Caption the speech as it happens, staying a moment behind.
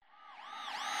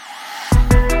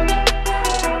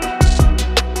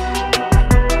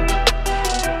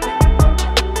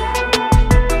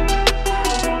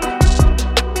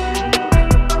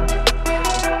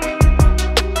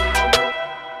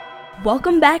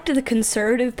Welcome back to the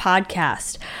Conservative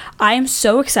Podcast. I am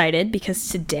so excited because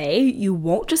today you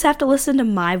won't just have to listen to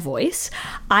my voice.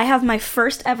 I have my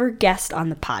first ever guest on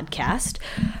the podcast.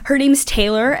 Her name's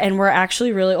Taylor, and we're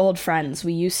actually really old friends.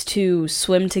 We used to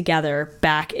swim together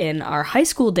back in our high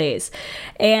school days,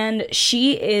 and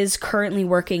she is currently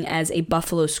working as a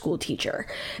Buffalo school teacher.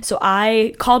 So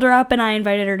I called her up and I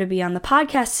invited her to be on the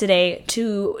podcast today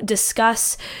to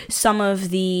discuss some of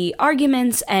the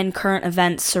arguments and current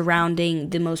events surrounding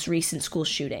the most recent school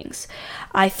shootings.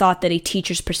 I thought that a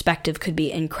teacher's perspective could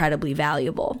be incredibly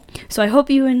valuable. So I hope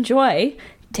you enjoy.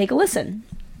 Take a listen.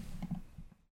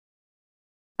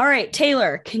 All right,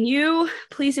 Taylor, can you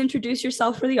please introduce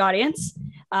yourself for the audience?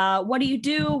 What do you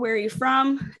do? Where are you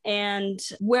from? And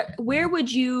where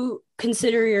would you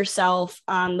consider yourself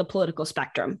on the political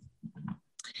spectrum?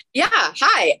 Yeah,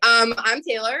 hi. I'm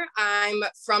Taylor. I'm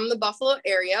from the Buffalo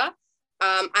area.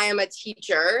 I am a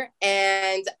teacher,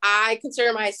 and I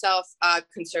consider myself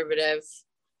conservative.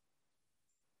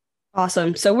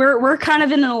 Awesome. So we're kind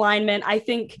of in an alignment. I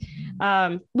think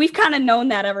we've kind of known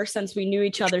that ever since we knew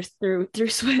each other through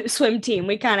swim team.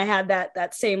 We kind of had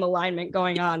that same alignment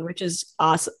going on, which is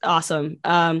awesome.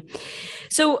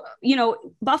 So,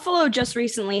 Buffalo just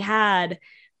recently had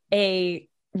a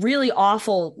really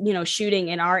awful, shooting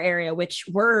in our area, which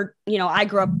I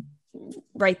grew up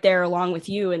right there along with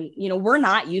you. And, we're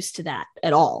not used to that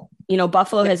at all.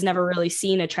 Buffalo has never really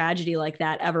seen a tragedy like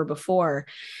that ever before.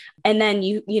 And then,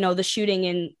 the shooting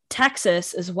in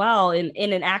Texas as well, in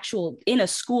a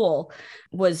school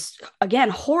was, again,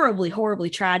 horribly, horribly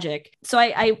tragic. So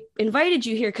I invited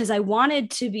you here because I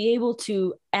wanted to be able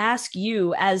to ask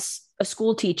you, as a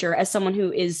school teacher, as someone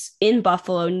who is in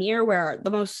Buffalo, near where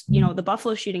the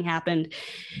Buffalo shooting happened,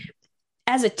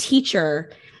 as a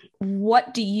teacher,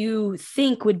 what do you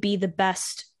think would be the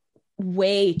best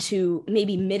way to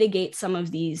maybe mitigate some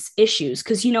of these issues?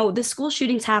 Because, the school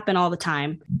shootings happen all the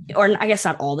time, or I guess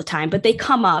not all the time, but they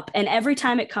come up. And every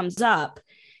time it comes up,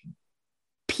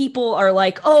 people are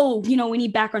like, oh, we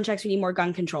need background checks. We need more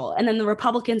gun control. And then the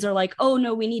Republicans are like, oh,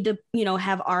 no, we need to,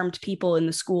 have armed people in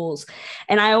the schools.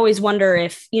 And I always wonder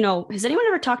if, has anyone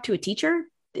ever talked to a teacher?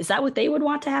 Is that what they would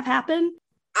want to have happen?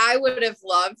 I would have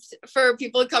loved for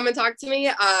people to come and talk to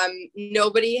me.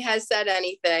 Nobody has said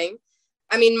anything.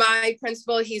 I mean, my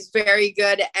principal, he's very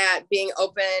good at being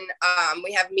open.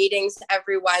 We have meetings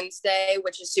every Wednesday,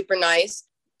 which is super nice.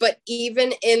 But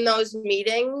even in those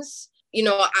meetings,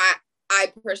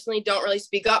 I personally don't really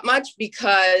speak up much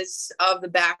because of the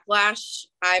backlash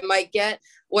I might get.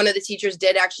 One of the teachers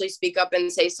did actually speak up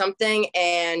and say something,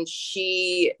 and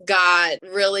she got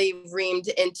really reamed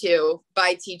into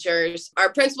by teachers.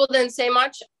 Our principal didn't say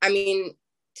much. I mean,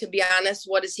 to be honest,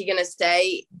 what is he going to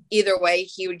say? Either way,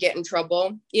 he would get in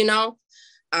trouble,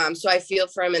 So I feel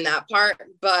for him in that part.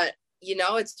 But,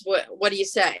 it's what do you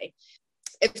say?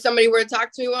 If somebody were to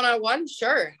talk to me one-on-one,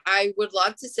 sure, I would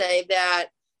love to say that,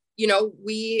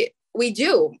 we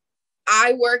do.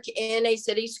 I work in a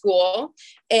city school,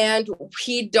 and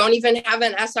we don't even have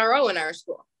an SRO in our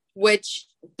school, which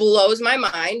blows my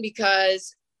mind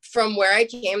because from where I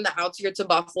came, the outskirts of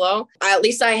Buffalo, at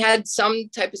least I had some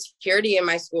type of security in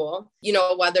my school,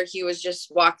 whether he was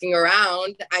just walking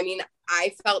around. I mean,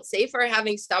 I felt safer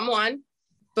having someone,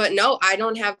 but no,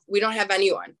 we don't have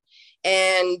anyone.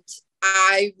 And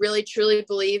I really, truly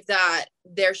believe that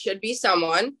there should be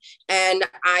someone. And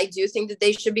I do think that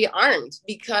they should be armed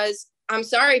because I'm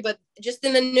sorry, but just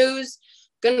in the news,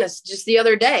 goodness, just the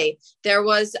other day, there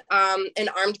was an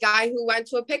armed guy who went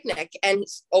to a picnic and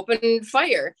opened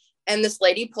fire. And this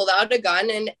lady pulled out a gun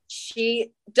and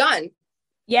done.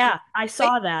 Yeah, I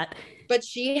saw that. But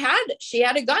she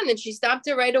had a gun and she stopped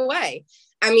it right away.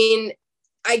 I mean,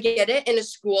 I get it. In a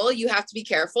school, you have to be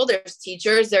careful. There's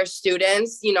teachers, there's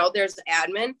students, there's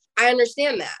admin. I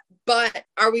understand that. But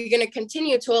are we going to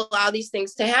continue to allow these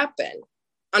things to happen?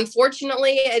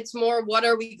 Unfortunately, it's more, what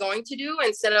are we going to do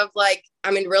instead of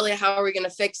really, how are we going to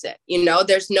fix it?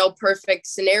 There's no perfect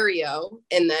scenario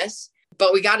in this,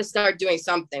 but we got to start doing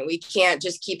something. We can't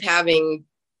just keep having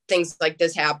things like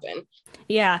this happen.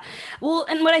 Yeah. Well,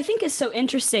 and what I think is so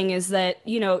interesting is that,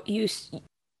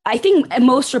 I think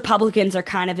most Republicans are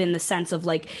kind of in the sense of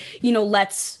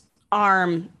let's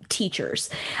arm teachers.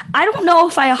 I don't know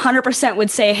if I 100% would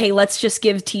say, hey, let's just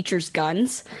give teachers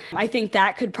guns. I think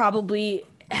that could probably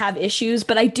have issues,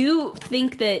 but I do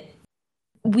think that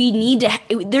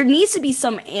there needs to be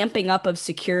some amping up of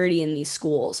security in these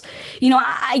schools.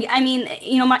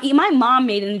 My mom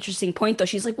made an interesting point though.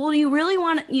 She's like, well, do you really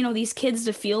want, these kids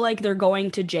to feel like they're going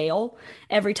to jail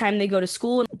every time they go to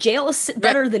school? Jail is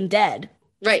better than dead.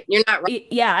 Right. You're not right.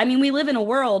 Yeah. I mean, we live in a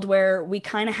world where we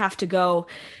kind of have to go,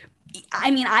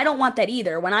 I mean, I don't want that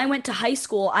either. When I went to high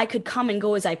school, I could come and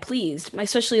go as I pleased.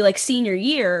 Especially like senior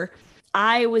year,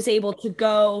 I was able to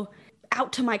go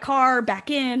out to my car, back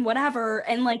in, whatever.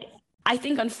 And like, I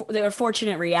think the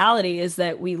unfortunate reality is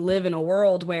that we live in a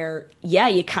world where, yeah,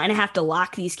 you kind of have to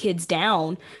lock these kids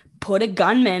down, put a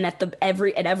gunman at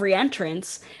every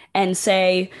entrance, and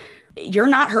say, "You're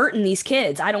not hurting these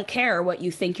kids. I don't care what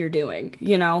you think you're doing."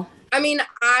 You know? I mean,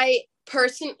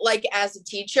 like as a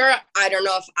teacher, I don't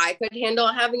know if I could handle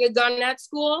having a gun at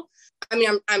school. I mean,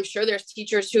 I'm sure there's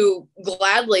teachers who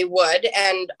gladly would,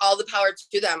 and all the power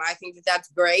to them. I think that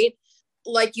that's great.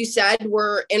 Like you said,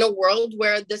 we're in a world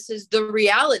where this is the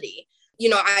reality.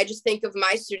 I just think of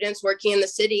my students working in the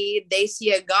city. They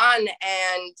see a gun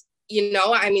and,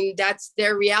 I mean, that's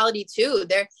their reality too.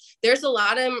 There's a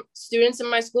lot of students in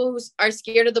my school who are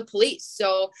scared of the police.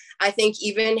 So I think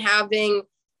even having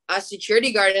a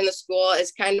security guard in the school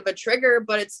is kind of a trigger,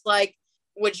 but it's like,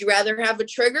 would you rather have a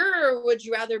trigger or would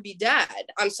you rather be dead?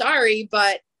 I'm sorry,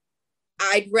 but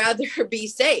I'd rather be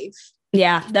safe.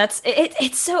 Yeah, that's it.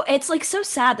 It's like so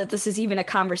sad that this is even a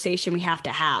conversation we have to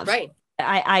have. Right.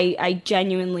 I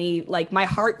genuinely, like, my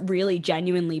heart really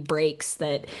genuinely breaks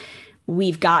that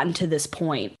we've gotten to this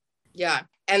point. Yeah.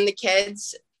 And the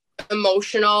kids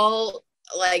emotional,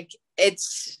 like,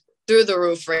 it's through the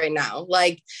roof right now.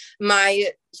 Like, my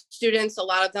students, a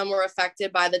lot of them were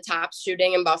affected by the top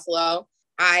shooting in Buffalo.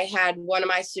 I had one of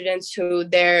my students who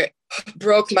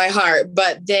broke my heart,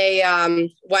 but they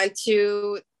went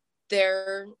to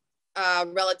their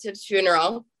relative's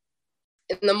funeral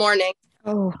in the morning,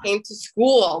 came to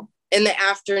school in the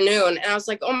afternoon. And I was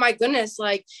like, oh my goodness,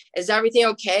 like, is everything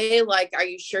okay? Like, are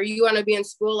you sure you want to be in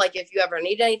school? Like, if you ever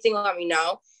need anything, let me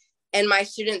know. And my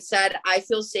student said, I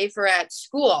feel safer at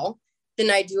school than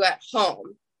I do at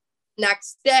home.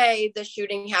 Next day, the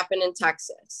shooting happened in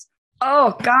Texas.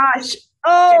 Oh gosh.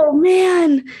 Oh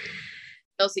man.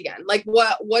 Again, like,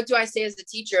 what do I say as a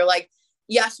teacher? Like,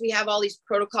 yes, we have all these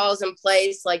protocols in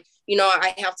place. Like,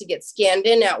 I have to get scanned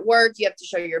in at work. You have to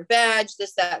show your badge,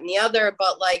 this, that, and the other.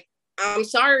 But like, I'm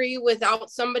sorry, without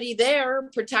somebody there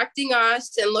protecting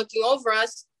us and looking over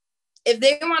us, if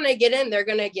they want to get in, they're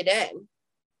going to get in,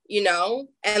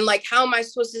 And like, how am I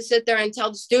supposed to sit there and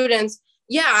tell the students,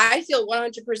 yeah, I feel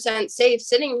 100% safe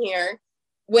sitting here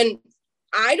when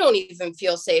I don't even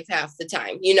feel safe half the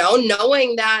time,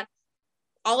 knowing that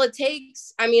all it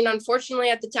takes, I mean,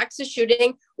 unfortunately at the Texas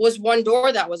shooting was one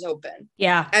door that was open.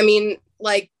 Yeah. I mean,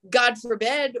 like, God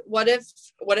forbid, what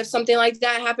if something like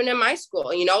that happened in my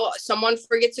school? Someone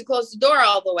forgets to close the door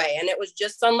all the way and it was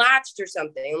just unlatched or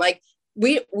something. Like,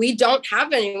 we don't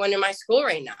have anyone in my school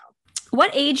right now.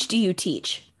 What age do you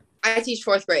teach? I teach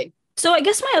 4th grade. So I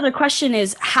guess my other question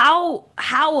is how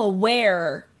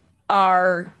aware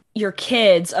are your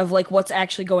kids of like what's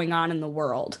actually going on in the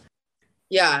world?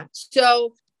 Yeah,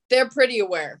 so they're pretty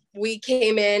aware. We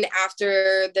came in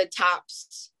after the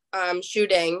Tops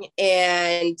shooting,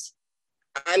 and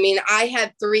I mean, I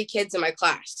had 3 kids in my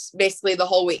class basically the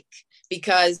whole week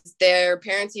because their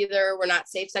parents either were not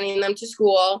safe sending them to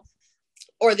school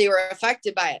or they were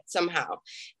affected by it somehow.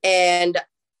 And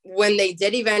when they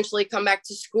did eventually come back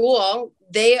to school,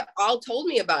 they all told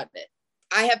me about it.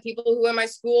 I have people who in my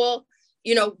school,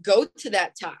 go to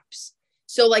that Tops.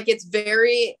 So like, it's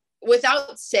very,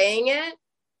 without saying it,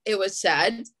 it was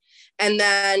said. And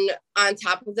then on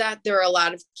top of that, there are a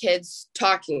lot of kids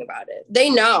talking about it. They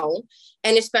know.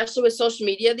 And especially with social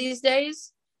media these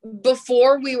days,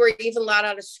 before we were even allowed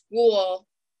out of school,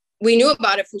 we knew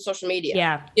about it from social media.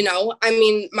 Yeah. I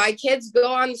mean, my kids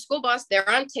go on the school bus, they're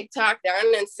on TikTok, they're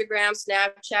on Instagram,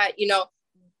 Snapchat,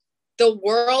 the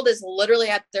world is literally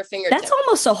at their fingertips. That's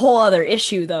almost a whole other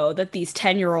issue, though, that these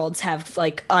 10-year-olds have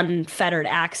like unfettered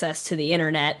access to the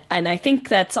internet. And I think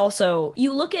that's also,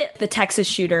 you look at the Texas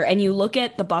shooter and you look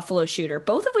at the Buffalo shooter,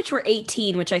 both of which were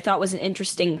 18, which I thought was an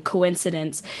interesting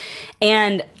coincidence.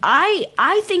 And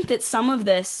I think that some of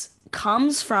this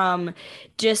comes from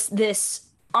just this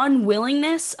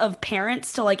unwillingness of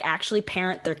parents to like actually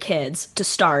parent their kids to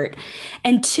start,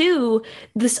 and 2,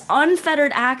 this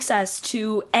unfettered access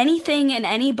to anything and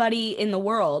anybody in the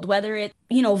world, whether it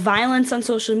violence on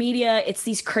social media, it's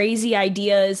these crazy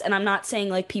ideas. And I'm not saying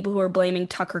like people who are blaming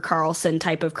Tucker Carlson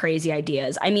type of crazy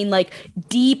ideas. I mean like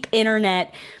deep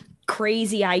internet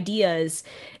crazy ideas,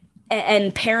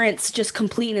 and parents just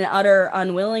complete and utter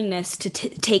unwillingness to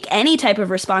take any type of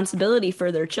responsibility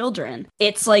for their children.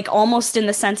 It's like almost in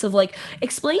the sense of like,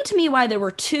 explain to me why there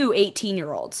were 2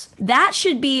 18-year-olds. That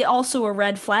should be also a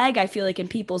red flag, I feel like, in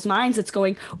people's minds. It's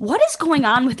going, what is going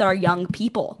on with our young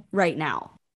people right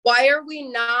now? Why are we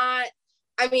not,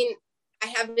 I mean, I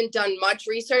haven't done much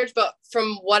research, but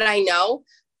from what I know,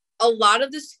 a lot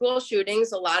of the school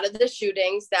shootings, a lot of the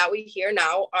shootings that we hear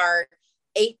now are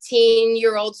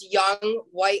 18-year-olds, young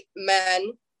white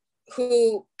men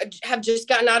who have just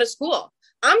gotten out of school.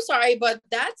 I'm sorry, but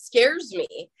that scares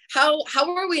me. How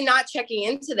are we not checking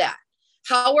into that?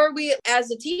 How are we,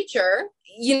 as a teacher,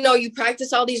 you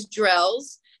practice all these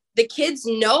drills. The kids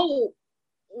know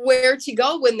where to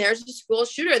go when there's a school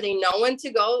shooter. They know where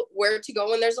to go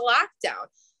when there's a lockdown.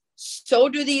 So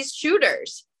do these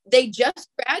shooters. They just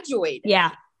graduated.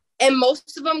 Yeah. And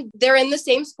most of them, they're in the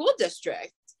same school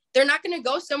district. They're not going to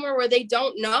go somewhere where they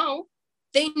don't know.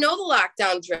 They know the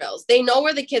lockdown drills. They know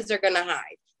where the kids are going to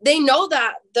hide. They know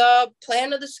that the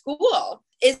plan of the school.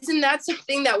 Isn't that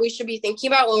something that we should be thinking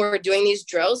about when we're doing these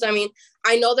drills? I mean,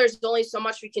 I know there's only so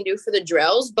much we can do for the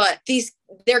drills, but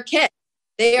they're kids.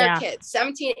 They are kids,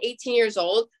 17, 18 years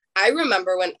old. I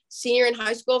remember when senior in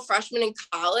high school, freshman in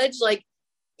college, like,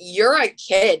 you're a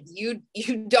kid. You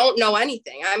don't know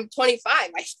anything. I'm 25.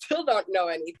 I still don't know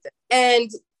anything.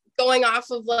 And going off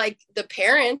of like the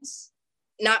parents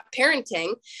not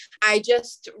parenting, I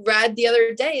just read the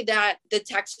other day that the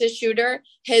Texas shooter,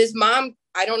 his mom,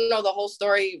 I don't know the whole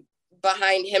story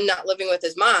behind him not living with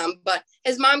his mom, but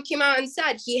his mom came out and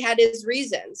said he had his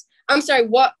reasons. I'm sorry,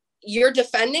 what? You're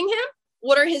defending him?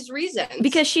 What are his reasons?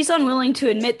 Because she's unwilling to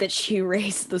admit that she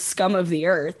raised the scum of the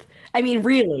earth. I mean,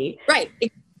 really. Right.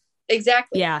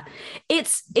 Exactly. Yeah. It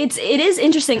is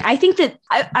interesting. I think that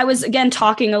I was, again,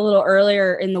 talking a little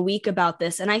earlier in the week about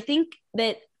this, and I think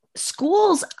that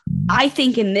schools, I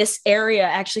think in this area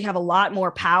actually have a lot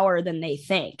more power than they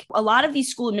think. A lot of these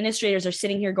school administrators are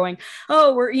sitting here going,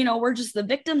 oh, we're just the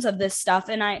victims of this stuff.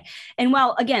 And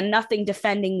well, again, nothing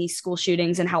defending these school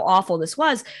shootings and how awful this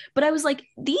was, but I was like,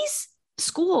 these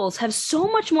schools have so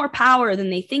much more power than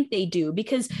they think they do,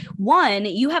 because one,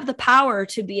 you have the power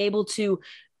to be able to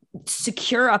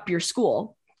secure up your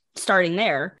school, starting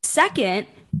there. Second,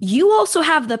 you also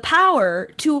have the power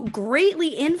to greatly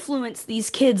influence these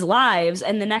kids' lives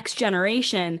and the next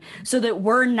generation so that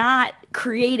we're not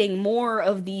creating more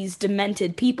of these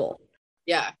demented people.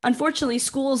 Yeah. Unfortunately,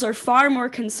 schools are far more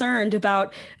concerned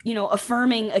about,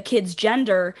 affirming a kid's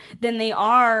gender than they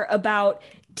are about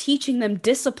teaching them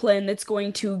discipline that's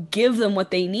going to give them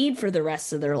what they need for the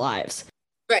rest of their lives.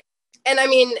 Right. And I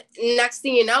mean, next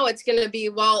thing you know, it's going to be,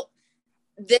 well,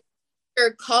 this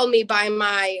teacher called me by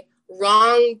my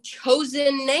wrong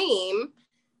chosen name,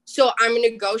 so I'm going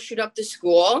to go shoot up the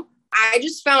school. I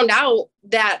just found out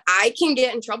that I can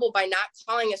get in trouble by not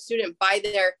calling a student by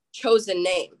their chosen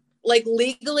name, like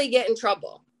legally get in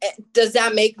trouble. Does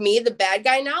that make me the bad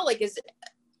guy now? Like, is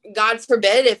God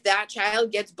forbid if that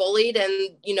child gets bullied and,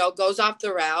 goes off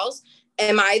the rails,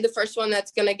 am I the first one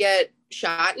that's going to get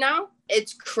shot now?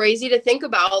 It's crazy to think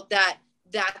about that.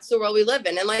 That's the world we live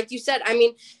in. And like you said, I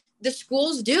mean, the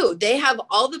schools they have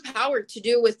all the power to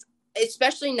do with,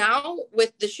 especially now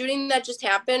with the shooting that just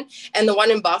happened and the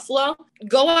one in Buffalo,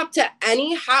 go up to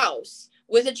any house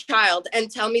with a child and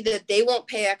tell me that they won't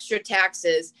pay extra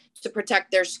taxes to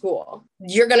protect their school.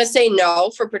 You're going to say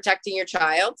no for protecting your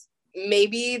child.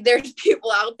 Maybe there's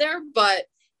people out there, but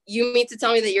you mean to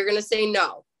tell me that you're going to say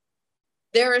no?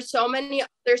 There are so many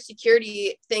other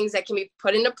security things that can be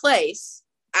put into place.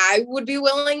 I would be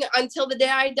willing until the day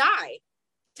I die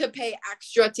to pay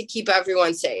extra to keep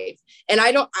everyone safe. And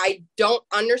I don't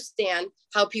understand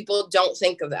how people don't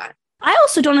think of that. I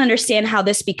also don't understand how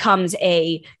this becomes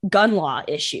a gun law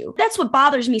issue. That's what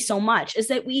bothers me so much, is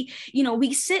that we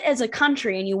sit as a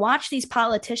country and you watch these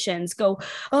politicians go,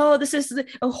 oh, this is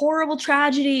a horrible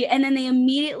tragedy. And then they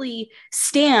immediately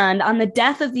stand on the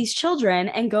death of these children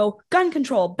and go, gun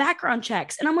control, background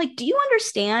checks. And I'm like, do you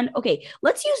understand? Okay,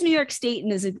 let's use New York State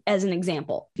as an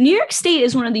example. New York State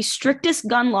is one of the strictest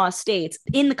gun law states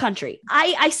in the country.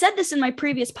 I said this in my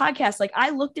previous podcast. Like, I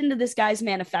looked into this guy's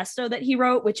manifesto that he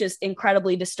wrote, which is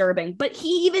incredibly disturbing, but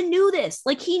he even knew this.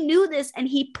 Like, he knew this, and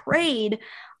he preyed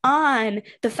on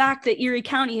the fact that Erie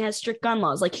County has strict gun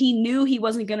laws. Like, he knew he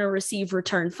wasn't going to receive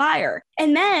return fire.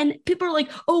 And then people are like,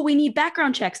 oh, we need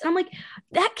background checks. And I'm like,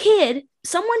 that kid,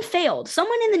 someone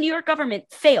in the New York government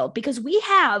failed, because we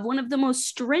have one of the most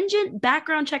stringent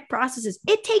background check processes.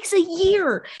 It takes a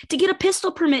year to get a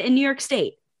pistol permit in New York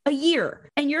State. A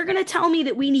year. And you're going to tell me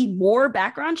that we need more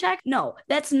background check? No,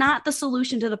 that's not the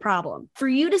solution to the problem. For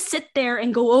you to sit there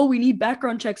and go, oh, we need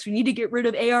background checks, we need to get rid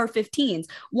of AR-15s.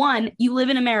 One, you live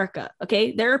in America,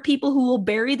 okay? There are people who will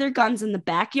bury their guns in the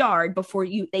backyard before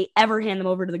they ever hand them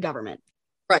over to the government.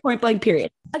 Right. Point blank,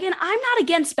 period. Again, I'm not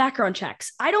against background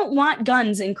checks. I don't want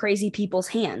guns in crazy people's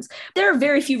hands. There are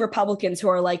very few Republicans who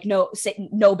are like, no, say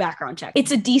no background check.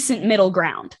 It's a decent middle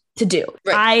ground to do.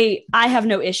 Right. I have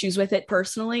no issues with it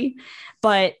personally,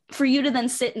 but for you to then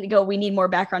sit and go, we need more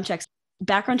background checks.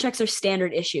 Background checks are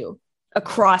standard issue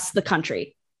across the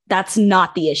country. That's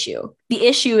not the issue. The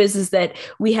issue is that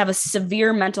we have a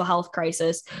severe mental health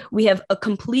crisis. We have a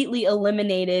completely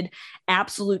eliminated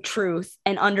absolute truth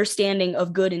and understanding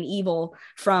of good and evil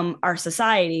from our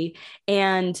society.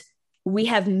 And we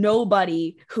have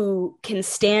nobody who can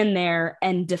stand there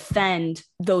and defend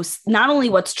those, not only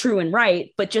what's true and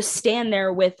right, but just stand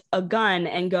there with a gun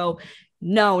and go,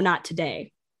 no, not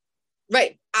today.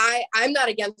 Right. I'm not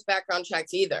against background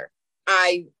checks either.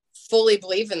 I fully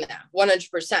believe in that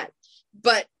 100%.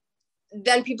 But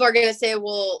then people are going to say,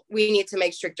 well, we need to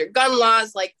make stricter gun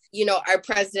laws. Like, you know, our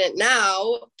president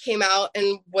now came out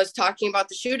and was talking about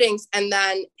the shootings. And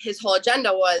then his whole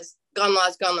agenda was gun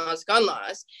laws, gun laws, gun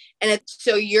laws. And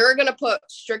so you're going to put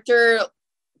stricter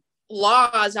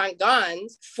laws on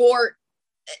guns for,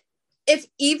 if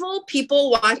evil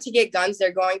people want to get guns,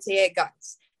 they're going to get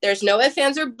guns. There's no ifs,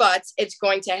 ands, or buts. It's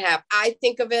going to happen. I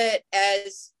think of it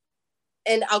as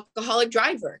an alcoholic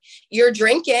driver. You're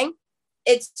drinking.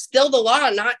 It's still the law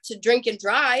not to drink and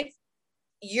drive.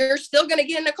 You're still going to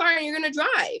get in the car and you're going to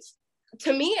drive.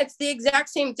 To me, it's the exact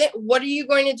same thing. What are you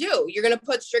going to do? You're going to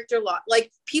put stricter law.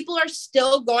 Like, people are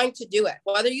still going to do it.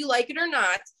 Whether you like it or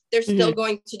not, they're still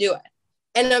going to do it.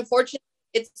 And unfortunately,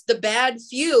 it's the bad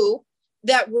few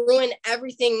that ruin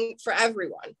everything for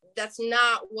everyone. That's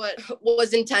not what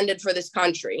was intended for this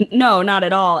country. No, not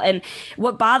at all. And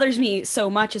what bothers me so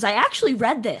much is I actually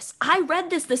read this. I read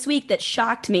this week that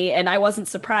shocked me, and I wasn't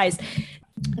surprised.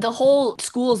 The whole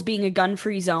schools being a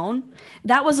gun-free zone,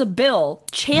 that was a bill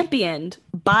championed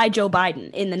by Joe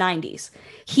Biden in the 90s.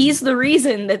 He's the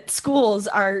reason that schools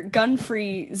are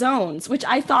gun-free zones, which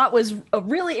I thought was a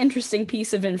really interesting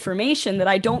piece of information that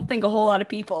I don't think a whole lot of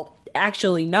people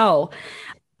actually know.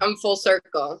 Come full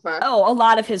circle. Huh? Oh, a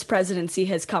lot of his presidency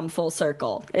has come full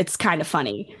circle. It's kind of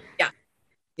funny.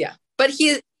 Yeah. But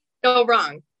he's no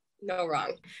wrong.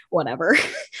 Whatever.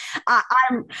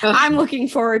 I'm looking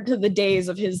forward to the days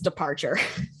of his departure.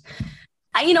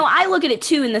 I look at it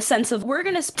too in the sense of, we're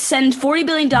going to send $40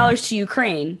 billion to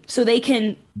Ukraine so they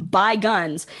can buy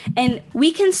guns, and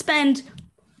we can spend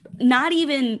not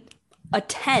even a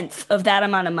tenth of that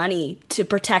amount of money to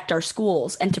protect our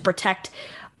schools and to protect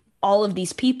all of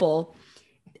these people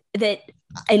that,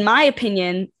 in my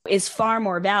opinion, is far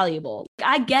more valuable.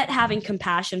 I get having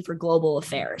compassion for global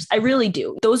affairs. I really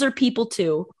do. Those are people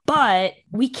too. But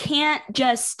we can't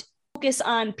just focus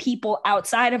on people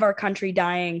outside of our country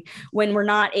dying when we're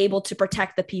not able to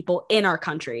protect the people in our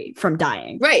country from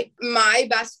dying. Right. My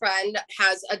best friend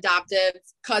has adoptive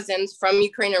cousins from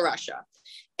Ukraine and Russia.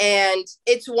 And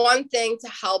it's one thing to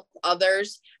help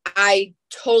others. I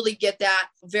totally get that.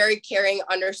 Very caring,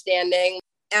 understanding.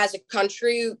 As a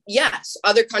country, yes,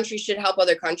 other countries should help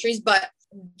other countries. But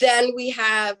then we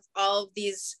have all of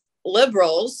these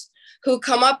liberals who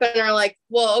come up and are like,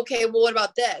 well, okay, well, what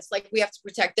about this? Like, we have to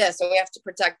protect this, and we have to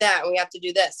protect that, and we have to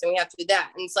do this, and we have to do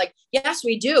that. And it's like, yes,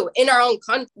 we do. In our own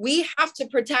country, we have to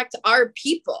protect our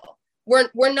people.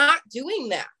 We're not doing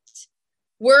that.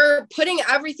 We're putting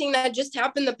everything that just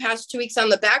happened the past 2 weeks on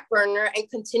the back burner and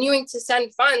continuing to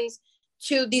send funds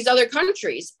to these other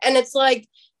countries. And it's like,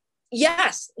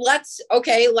 yes, let's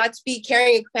be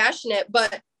caring and compassionate,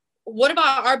 but what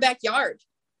about our backyard?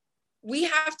 We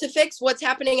have to fix what's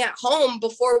happening at home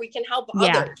before we can help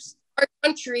others. Our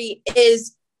country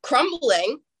is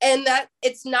crumbling, and that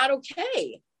it's not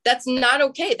okay. That's not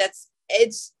okay.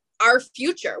 It's our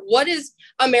future. What is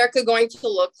America going to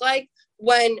look like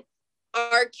when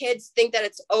our kids think that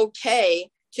it's okay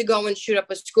to go and shoot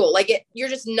up a school? Like, you're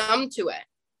just numb to it.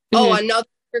 Mm-hmm. Oh, another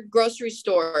grocery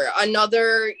store,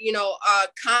 another,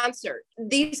 concert.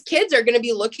 These kids are going to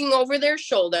be looking over their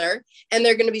shoulder, and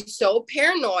they're going to be so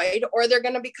paranoid, or they're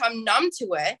going to become numb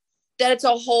to it, that it's a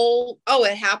whole,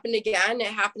 it happened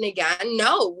again.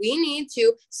 No, we need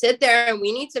to sit there and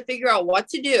we need to figure out what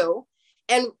to do.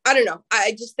 And I don't know.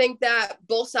 I just think that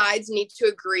both sides need to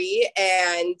agree,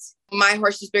 and my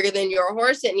horse is bigger than your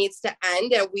horse. It needs to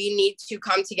end, and we need to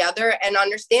come together and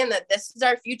understand that this is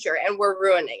our future and we're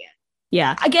ruining it.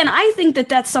 Yeah. Again, I think that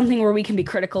that's something where we can be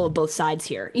critical of both sides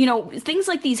here. Things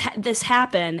like this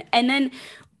happen, and then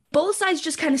both sides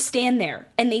just kind of stand there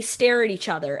and they stare at each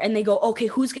other and they go, okay,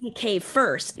 who's going to cave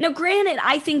first? Now, granted,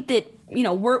 I think that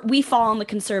we fall on the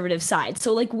conservative side.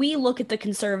 So like we look at the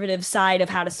conservative side of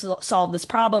how to solve this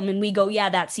problem and we go, yeah,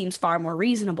 that seems far more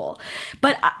reasonable.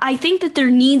 But I think that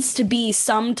there needs to be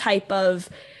some type of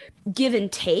give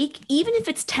and take, even if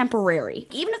it's temporary.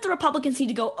 Even if the Republicans need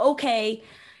to go, okay,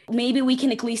 maybe we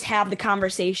can at least have the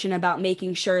conversation about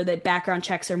making sure that background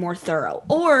checks are more thorough,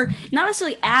 or not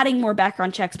necessarily adding more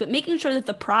background checks, but making sure that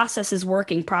the process is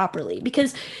working properly.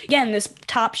 Because again, this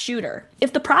top shooter,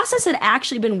 if the process had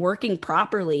actually been working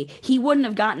properly, he wouldn't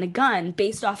have gotten a gun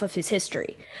based off of his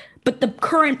history. But the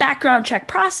current background check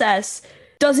process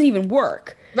doesn't even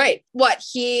work. Right. What?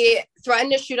 He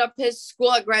threatened to shoot up his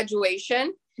school at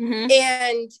graduation. Mm-hmm.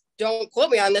 And don't quote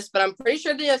me on this, but I'm pretty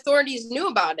sure the authorities knew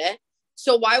about it.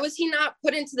 So why was he not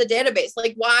put into the database?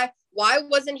 Like, why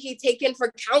wasn't he taken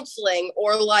for counseling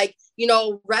or like,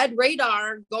 red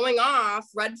radar going off,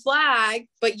 red flag?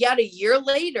 But yet a year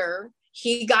later,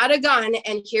 he got a gun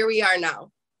and here we are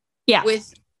now. Yeah.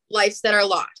 With lives that are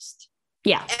lost.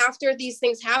 Yeah. After these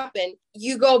things happen,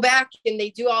 you go back and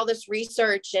they do all this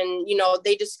research and,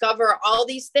 they discover all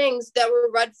these things that were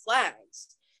red flags.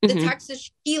 The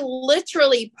Texas, he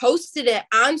literally posted it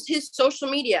on his social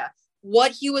media,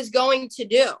 what he was going to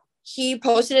do. He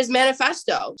posted his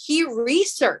manifesto. He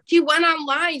researched. He went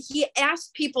online. He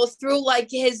asked people through like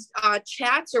his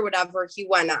chats or whatever he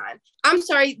went on. I'm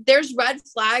sorry, there's red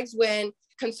flags when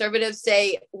conservatives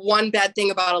say one bad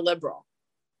thing about a liberal.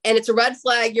 And it's a red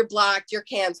flag, you're blocked, you're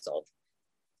canceled.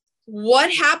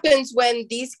 What happens when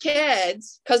these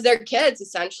kids, because they're kids,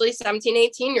 essentially, 17,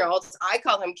 18-year-olds, I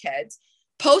call them kids,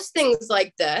 post things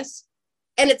like this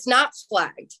and it's not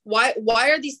flagged? Why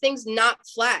are these things not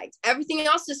flagged? Everything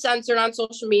else is censored on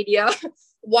social media.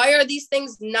 Why are these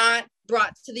things not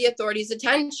brought to the authorities'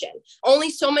 attention?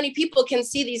 Only so many people can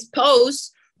see these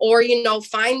posts or,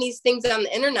 find these things on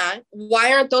the internet.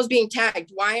 Why aren't those being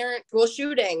tagged? Why aren't school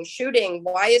shooting?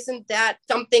 Why isn't that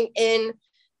something in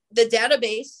the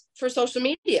database for social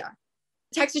media?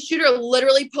 The Texas shooter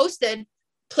literally posted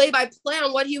play-by-play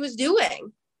on what he was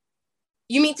doing.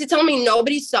 You mean to tell me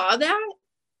nobody saw that?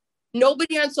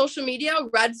 Nobody on social media,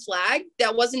 red flag,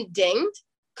 that wasn't dinged?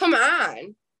 Come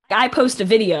on. I post a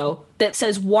video that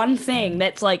says one thing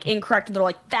that's like incorrect and they're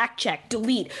like fact check,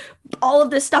 delete, all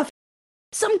of this stuff.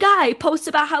 Some guy posts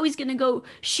about how he's going to go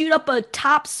shoot up a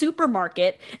top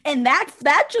supermarket and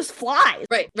that just flies.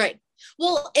 Right.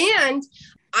 Well, and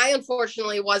I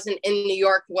unfortunately wasn't in New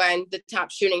York when the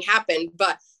top shooting happened,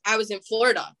 but I was in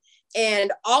Florida.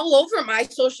 And all over my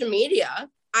social media,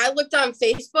 I looked on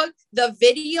Facebook, the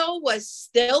video was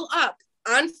still up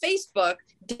on Facebook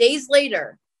days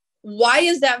later. Why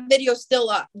is that video still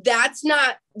up? That's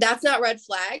not red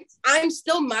flag. I'm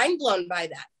still mind blown by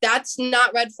that. That's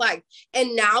not red flag.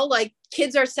 And now like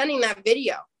kids are sending that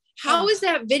video. How is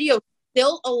that video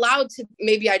still allowed to?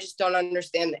 Maybe I just don't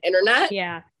understand the internet.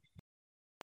 Yeah.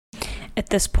 At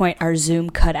this point, our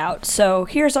Zoom cut out. So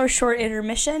here's our short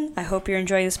intermission. I hope you're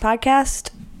enjoying this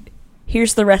podcast.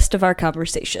 Here's the rest of our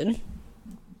conversation.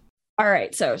 All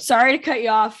right, so sorry to cut you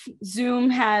off.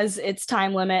 Zoom has its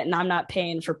time limit, and I'm not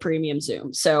paying for premium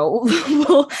Zoom. So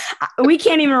we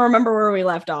can't even remember where we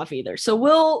left off either. So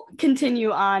we'll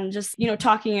continue on just,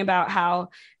 talking about how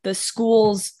the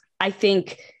schools, I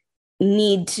think,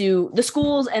 the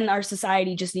schools and our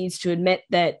society just needs to admit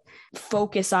that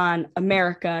focus on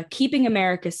America, keeping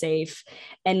America safe,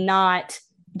 and not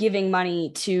giving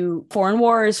money to foreign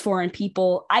wars, foreign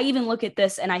people. I even look at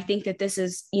this and I think that this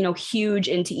is, huge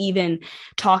into even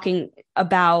talking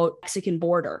about Mexican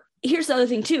border. Here's the other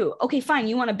thing too. Okay, fine.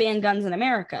 You want to ban guns in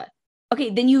America. Okay,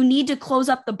 then you need to close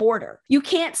up the border. You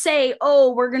can't say,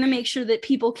 oh, we're going to make sure that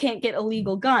people can't get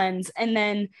illegal guns and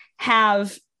then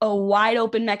have a wide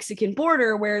open Mexican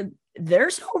border where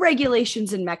there's no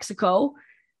regulations in Mexico.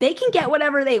 They can get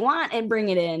whatever they want and bring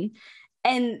it in.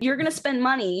 And you're going to spend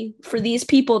money for these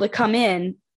people to come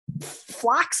in,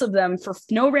 flocks of them for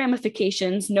no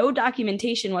ramifications, no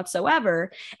documentation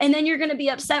whatsoever. And then you're going to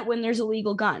be upset when there's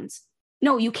illegal guns.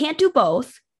 No, you can't do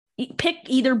both.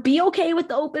 Either be okay with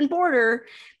the open border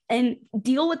and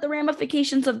deal with the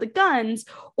ramifications of the guns,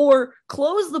 or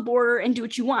close the border and do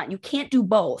what you want. You can't do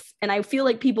both. And I feel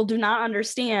like people do not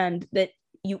understand that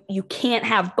you can't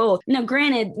have both. Now,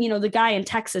 granted, the guy in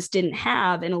Texas didn't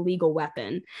have an illegal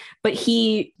weapon, but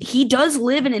he does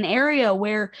live in an area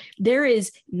where there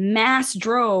is mass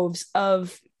droves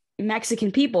of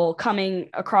Mexican people coming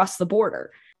across the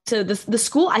border. So the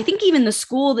school, I think even the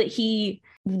school that he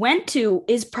went to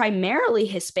is primarily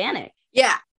Hispanic.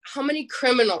 Yeah. How many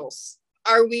criminals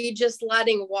are we just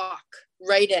letting walk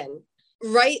right in?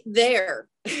 Right there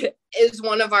is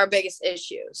one of our biggest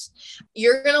issues.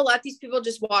 You're going to let these people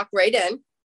just walk right in.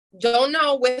 Don't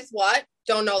know with what,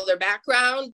 don't know their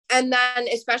background. And then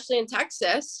especially in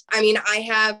Texas, I mean, I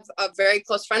have a very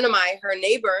close friend of mine, her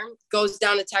neighbor goes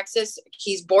down to Texas.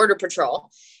 He's border patrol.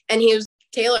 And he was,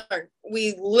 Taylor,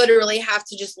 we literally have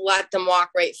to just let them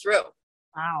walk right through.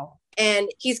 Wow. And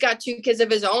he's got 2 kids of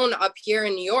his own up here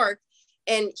in New York.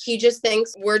 And he just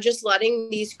thinks we're just letting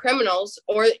these criminals,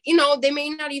 or, you know, they may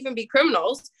not even be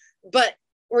criminals, but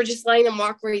we're just letting them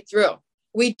walk right through.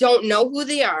 We don't know who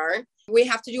they are. We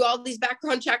have to do all these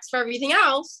background checks for everything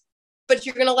else, but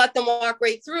you're going to let them walk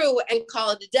right through and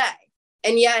call it a day.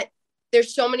 And yet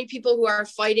there's so many people who are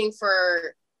fighting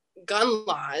for gun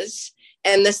laws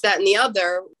and this, that, and the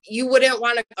other. You wouldn't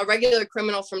want a regular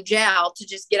criminal from jail to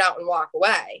just get out and walk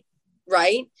away,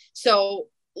 right? So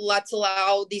let's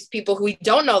allow these people who we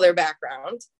don't know their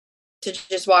background to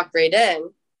just walk right in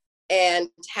and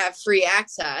have free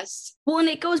access. Well, and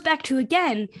it goes back to,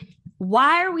 again,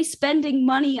 why are we spending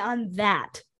money on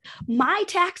that? My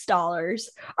tax dollars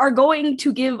are going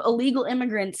to give illegal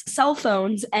immigrants cell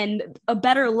phones and a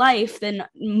better life than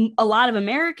a lot of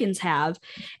Americans have.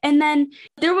 And then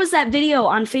there was that video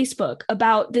on Facebook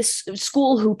about this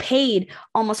school who paid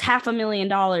almost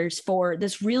 $500,000 for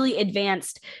this really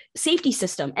advanced safety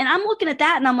system. And I'm looking at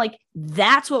that and I'm like,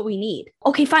 that's what we need.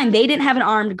 Okay, fine. They didn't have an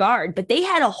armed guard, but they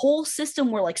had a whole system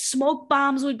where like smoke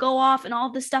bombs would go off and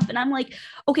all this stuff. And I'm like,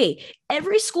 okay,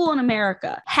 every school in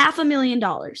America,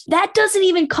 $500,000. That doesn't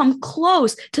even come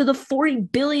close to the 40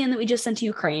 billion that we just sent to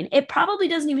Ukraine. It probably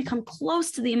doesn't even come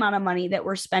close to the amount of money that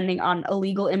we're spending on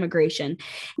illegal immigration.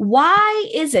 Why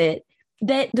is it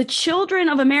that the children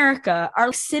of America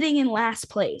are sitting in last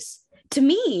place? To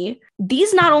me,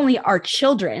 these not only are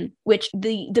children, which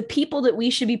the people that we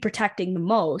should be protecting the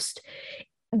most,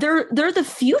 they're the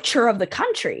future of the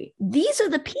country. These are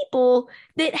the people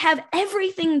that have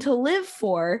everything to live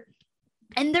for,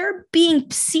 and they're being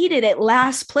seated at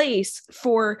last place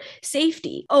for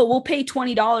safety. Oh, we'll pay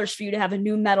 $20 for you to have a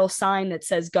new metal sign that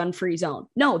says gun-free zone.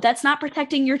 No, that's not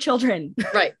protecting your children.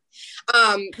 Right.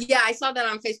 Yeah, I saw that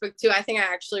on Facebook too. I think I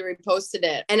actually reposted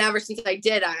it. And ever since I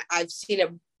did, I've seen it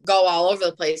go all over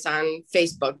the place on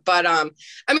Facebook. But I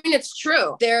mean, it's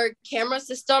true. Their camera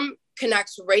system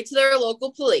connects right to their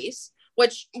local police,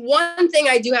 which one thing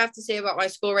I do have to say about my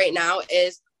school right now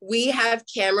is we have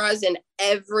cameras in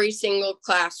every single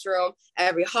classroom,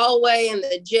 every hallway, in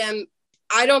the gym.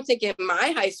 I don't think in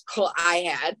my high school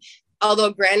I had,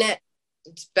 although granted,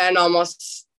 it's been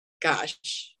almost,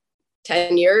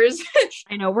 10 years.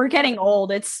 I know, we're getting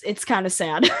old. It's kind of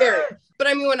sad. But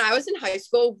I mean, when I was in high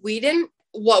school, we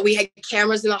had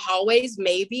cameras in the hallways,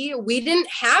 maybe. We didn't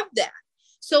have that.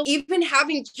 So even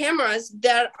having cameras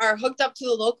that are hooked up to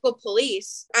the local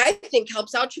police, I think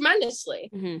helps out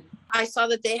tremendously. Mm-hmm. I saw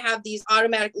that they have these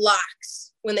automatic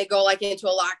locks when they go like into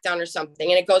a lockdown or something,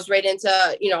 and it goes right into,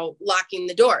 locking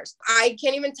the doors. I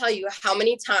can't even tell you how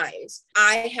many times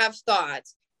I have thought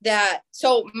that,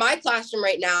 so my classroom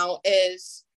right now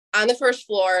is on the first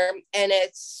floor and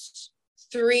it's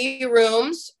 3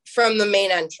 rooms from the main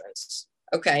entrance.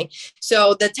 Okay.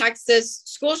 So the Texas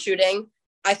school shooting,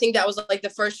 I think that was like the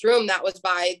first room that was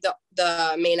by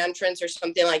the main entrance or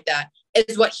something like that,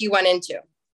 is what he went into.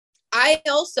 I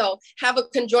also have a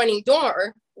conjoining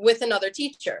door with another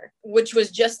teacher, which was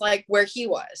just like where he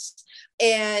was.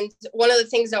 And one of the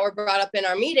things that were brought up in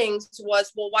our meetings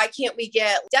was, well, why can't we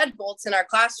get deadbolts in our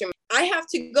classroom? I have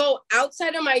to go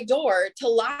outside of my door to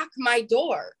lock my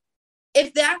door.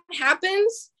 If that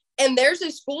happens and there's a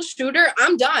school shooter,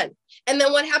 I'm done. And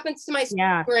then what happens to my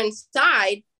school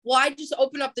inside? Well, I just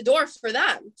open up the door for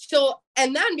them. So,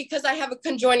 and then because I have a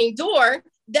conjoining door,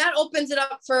 that opens it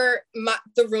up for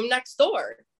the room next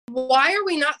door. Why are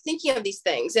we not thinking of these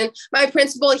things? And my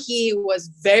principal, he was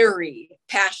very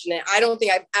passionate. I don't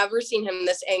think I've ever seen him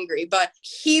this angry, but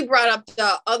he brought up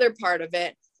the other part of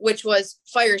it, which was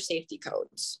fire safety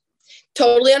codes.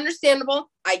 Totally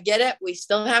understandable. I get it. We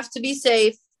still have to be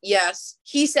safe. Yes.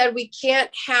 He said we can't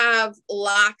have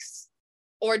locks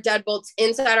or deadbolts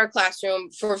inside our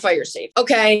classroom for fire safety.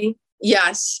 Okay.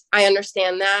 Yes, I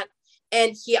understand that.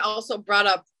 And he also brought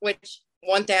up, which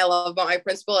one thing I love about my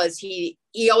principal is he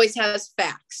always has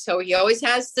facts. So he always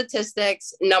has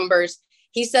statistics, numbers.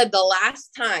 He said the last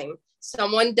time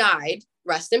someone died,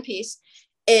 rest in peace,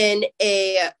 in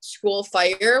a school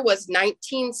fire was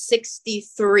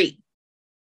 1963.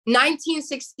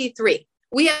 1963.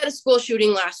 We had a school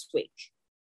shooting last week.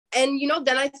 And,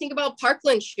 then I think about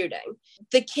Parkland shooting.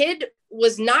 The kid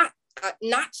was not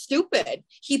stupid.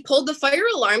 He pulled the fire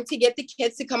alarm to get the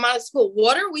kids to come out of school.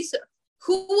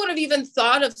 Who would have even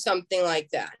thought of something like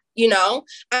that?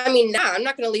 I mean, I'm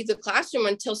not going to leave the classroom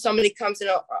until somebody comes in,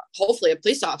 hopefully a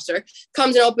police officer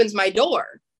comes and opens my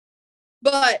door.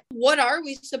 But what are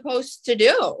we supposed to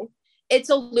do? It's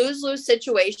a lose-lose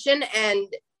situation. And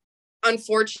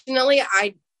unfortunately,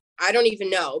 I don't even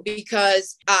know,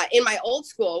 because in my old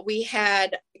school, we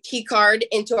had a key card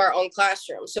into our own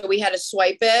classroom. So we had to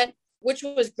swipe it, which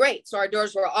was great. So our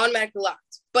doors were automatically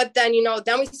locked. But then,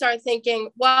 then we started thinking,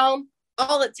 well,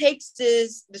 all it takes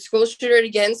is the school shooter to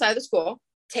get inside the school,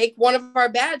 take one of our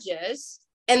badges,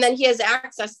 and then he has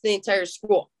access to the entire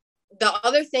school. The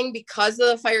other thing, because of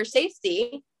the fire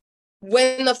safety,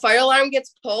 when the fire alarm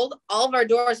gets pulled, all of our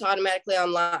doors automatically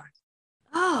unlock.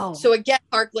 Oh. So again,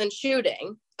 Parkland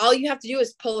shooting, all you have to do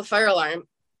is pull the fire alarm,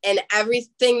 and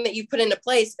everything that you put into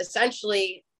place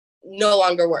essentially no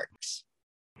longer works.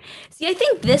 See, I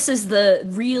think this is the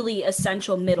really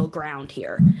essential middle ground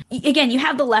here. Again, you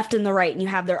have the left and the right, and you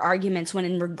have their arguments when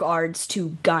in regards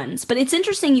to guns. But it's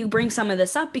interesting you bring some of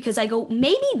this up, because I go,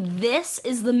 maybe this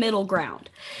is the middle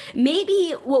ground.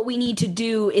 Maybe what we need to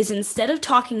do is, instead of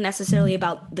talking necessarily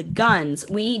about the guns,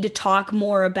 we need to talk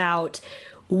more about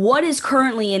what is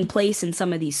currently in place in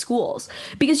some of these schools.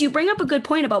 Because you bring up a good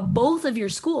point about both of your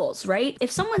schools, right? If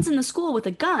someone's in the school with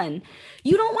a gun,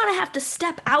 you don't want to have to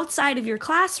step outside of your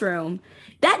classroom.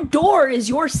 That door is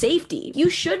your safety. You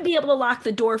should be able to lock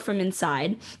the door from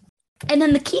inside. And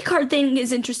then the key card thing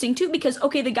is interesting too, because,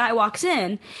 okay, the guy walks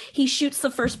in, he shoots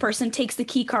the first person, takes the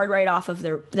key card right off of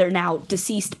their now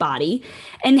deceased body,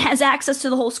 and has access to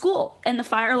the whole school. And the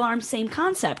fire alarm, same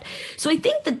concept. So I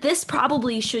think that this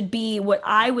probably should be what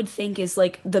I would think is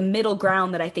like the middle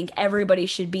ground that I think everybody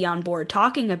should be on board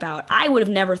talking about. I would have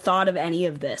never thought of any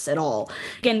of this at all.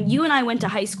 Again, you and I went to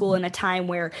high school in a time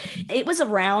where it was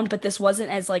around, but this wasn't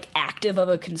as like active of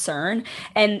a concern.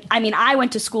 And I mean, I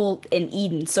went to school in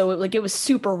Eden, so it was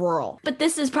super rural. But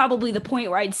this is probably the point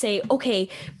where I'd say, okay,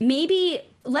 maybe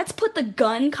let's put the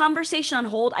gun conversation on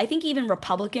hold. I think even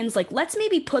Republicans, let's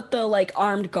maybe put the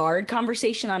armed guard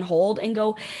conversation on hold and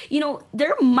go,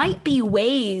 there might be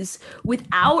ways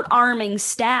without arming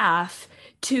staff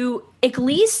to at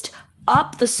least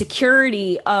up the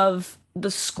security of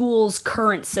the school's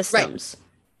current systems. Right.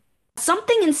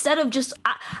 Something instead of just,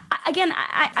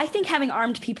 I think having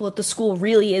armed people at the school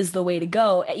really is the way to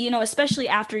go, especially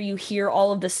after you hear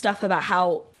all of this stuff about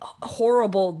how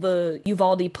horrible the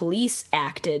Uvalde police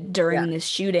acted during this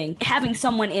shooting. Having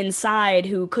someone inside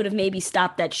who could have maybe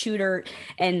stopped that shooter,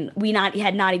 and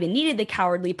had not even needed the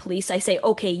cowardly police, I say,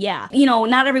 okay, yeah.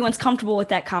 Not everyone's comfortable with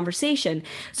that conversation.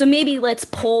 So maybe let's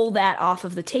pull that off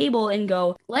of the table and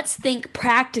go, let's think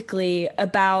practically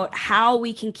about how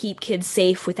we can keep kids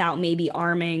safe without maybe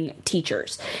arming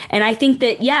teachers. And I think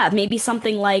that, maybe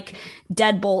something like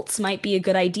deadbolts might be a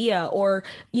good idea, or,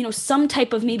 some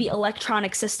type of maybe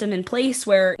electronic system in place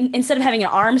where instead of having an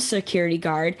armed security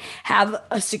guard, have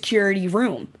a security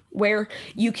room where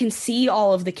you can see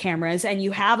all of the cameras and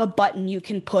you have a button you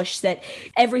can push that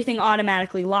everything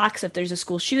automatically locks if there's a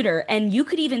school shooter. And you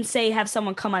could even have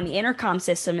someone come on the intercom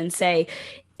system and say,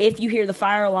 if you hear the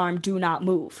fire alarm, do not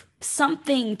move.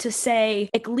 Something to say,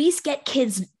 at least get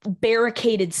kids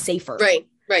barricaded safer. Right.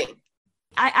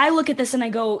 I look at this and I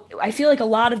go, I feel like a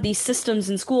lot of these systems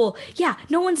in school,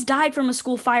 no one's died from a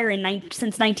school fire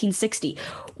since 1960.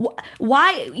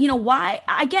 Why, why?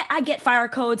 I get fire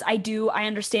codes. I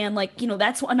understand,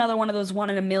 that's another one of those 1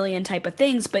 in a million type of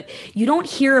things, but you don't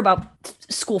hear about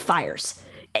school fires.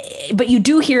 But you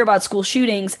do hear about school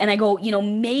shootings, and I go,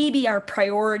 maybe our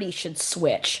priority should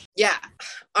switch. Yeah.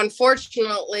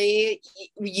 Unfortunately,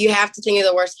 you have to think of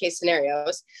the worst case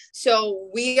scenarios. So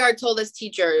we are told as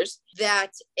teachers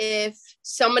that if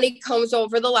somebody comes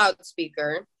over the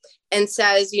loudspeaker and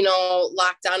says,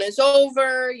 lockdown is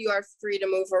over, you are free to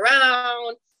move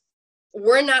around,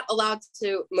 we're not allowed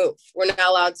to move. We're not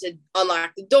allowed to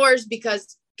unlock the doors,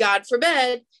 because God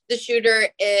forbid the shooter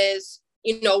is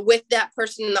with that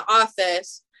person in the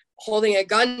office holding a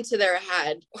gun to their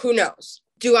head. Who knows?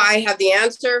 Do I have the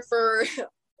answer for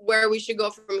where we should go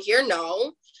from here?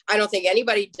 No, I don't think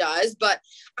anybody does, but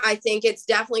I think it's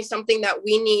definitely something that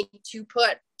we need to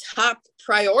put top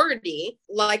priority.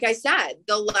 Like I said,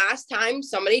 the last time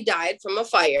somebody died from a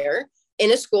fire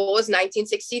in a school was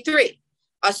 1963.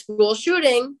 A school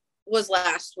shooting was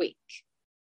last week.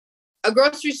 A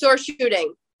grocery store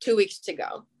shooting 2 weeks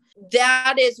ago.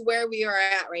 That is where we are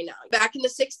at right now. Back in the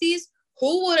 60s,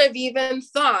 who would have even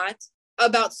thought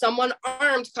about someone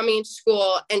armed coming into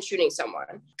school and shooting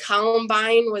someone?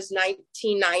 Columbine was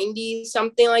 1990,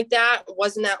 something like that.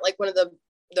 Wasn't that one of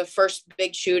the first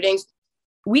big shootings?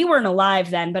 We weren't alive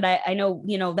then, but I know,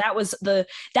 that was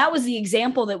the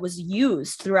example that was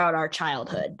used throughout our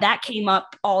childhood. That came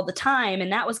up all the time.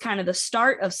 And that was kind of the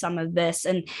start of some of this.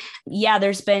 And yeah,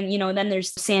 there's been, then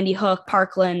there's Sandy Hook,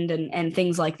 Parkland, and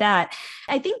things like that.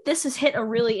 I think this has hit a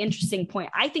really interesting point.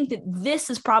 I think that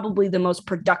this is probably the most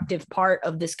productive part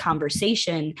of this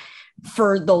conversation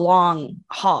for the long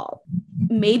haul.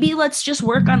 Maybe let's just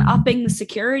work on upping the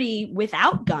security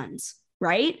without guns.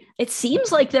 Right? It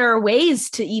seems like there are ways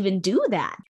to even do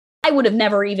that. I would have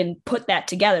never even put that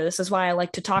together. This is why I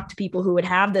like to talk to people who would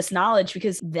have this knowledge,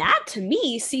 because that to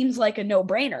me seems like a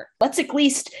no-brainer. Let's at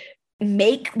least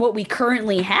make what we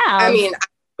currently have. I mean,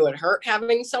 it would hurt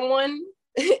having someone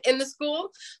in the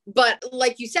school, but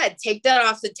like you said, take that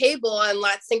off the table and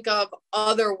let's think of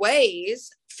other ways,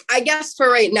 I guess, for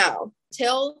right now,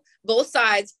 till both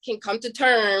sides can come to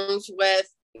terms with,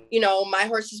 my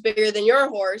horse is bigger than your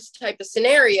horse type of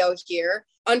scenario here.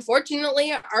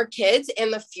 Unfortunately, our kids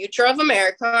and the future of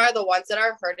America are the ones that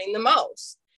are hurting the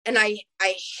most. And I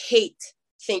hate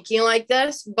thinking like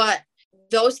this, but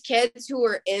those kids who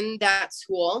are in that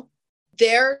school,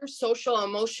 their social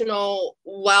emotional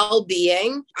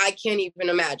well-being, I can't even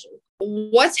imagine.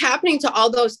 What's happening to all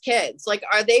those kids? Like,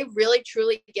 are they really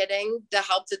truly getting the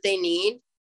help that they need?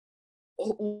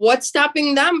 What's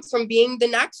stopping them from being the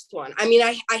next one? I mean,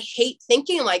 I hate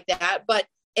thinking like that, but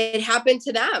it happened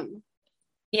to them.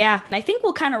 Yeah, and I think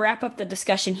we'll kind of wrap up the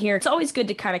discussion here. It's always good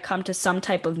to kind of come to some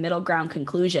type of middle ground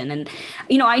conclusion. And,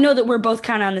 I know that we're both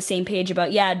kind of on the same page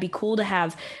about, it'd be cool to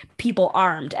have people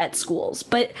armed at schools,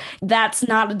 but that's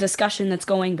not a discussion that's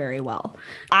going very well.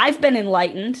 I've been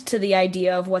enlightened to the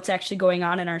idea of what's actually going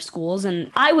on in our schools, and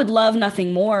I would love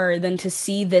nothing more than to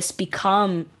see this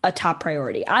become a top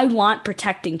priority. I want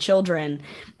protecting children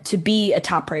to be a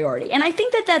top priority. And I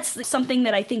think that that's something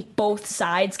that I think both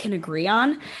sides can agree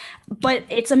on. But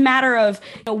it's a matter of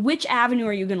which avenue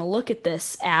are you going to look at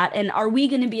this at? And are we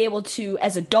going to be able to,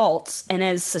 as adults and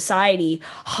as society,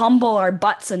 humble our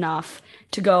butts enough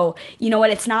to go,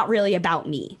 it's not really about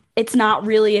me. It's not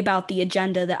really about the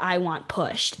agenda that I want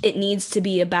pushed. It needs to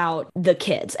be about the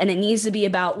kids, and it needs to be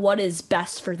about what is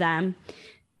best for them.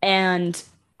 And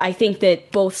I think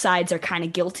that both sides are kind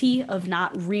of guilty of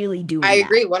not really doing that. I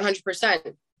agree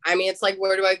 100%. I mean, it's like,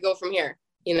 where do I go from here?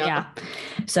 Yeah.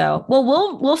 So, well,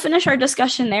 we'll finish our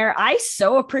discussion there. I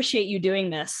so appreciate you doing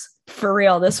this, for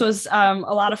real. This was a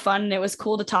lot of fun, and it was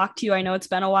cool to talk to you. I know it's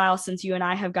been a while since you and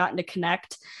I have gotten to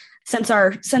connect since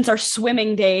our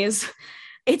swimming days.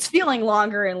 It's feeling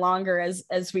longer and longer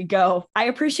as we go. I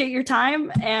appreciate your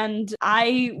time, and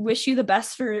I wish you the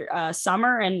best for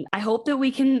summer. And I hope that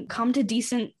we can come to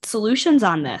decent solutions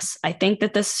on this. I think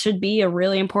that this should be a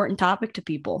really important topic to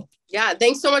people. Yeah,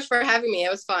 thanks so much for having me. It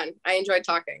was fun. I enjoyed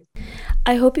talking.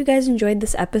 I hope you guys enjoyed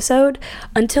this episode.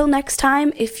 Until next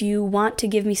time, if you want to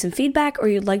give me some feedback or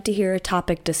you'd like to hear a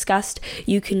topic discussed,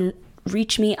 you can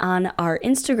reach me on our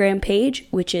Instagram page,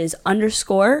 which is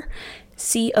 _CONSHERVATIVE.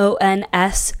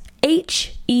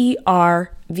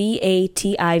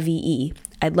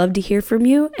 I'd love to hear from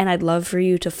you, and I'd love for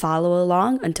you to follow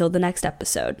along until the next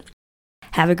episode.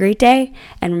 Have a great day,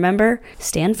 and remember,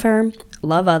 stand firm,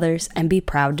 love others, and be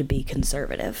proud to be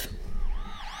conservative.